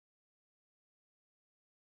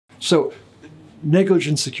So,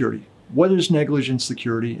 negligent security. What is negligent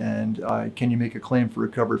security, and can you make a claim for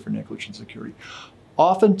recovery for negligent security?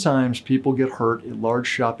 Oftentimes, people get hurt at large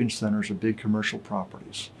shopping centers or big commercial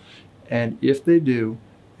properties. And if they do,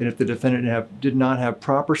 and if the defendant did not have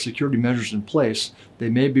proper security measures in place, they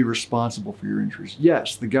may be responsible for your injuries.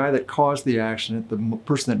 Yes, the guy that caused the accident, the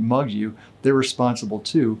person that mugged you, they're responsible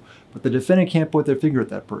too, but the defendant can't point their finger at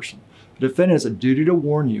that person. The defendant has a duty to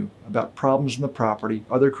warn you about problems in the property,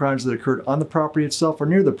 other crimes that occurred on the property itself or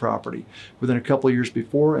near the property within a couple of years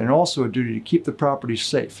before, and also a duty to keep the property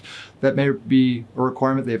safe. That may be a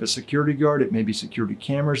requirement. They have a security guard, it may be security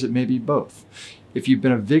cameras, it may be both. If you've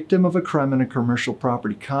been a victim of a crime on a commercial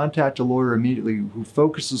property, contact a lawyer immediately who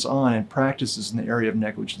focuses on and practices in the area of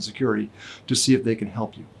negligent security to see if they can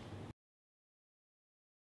help you.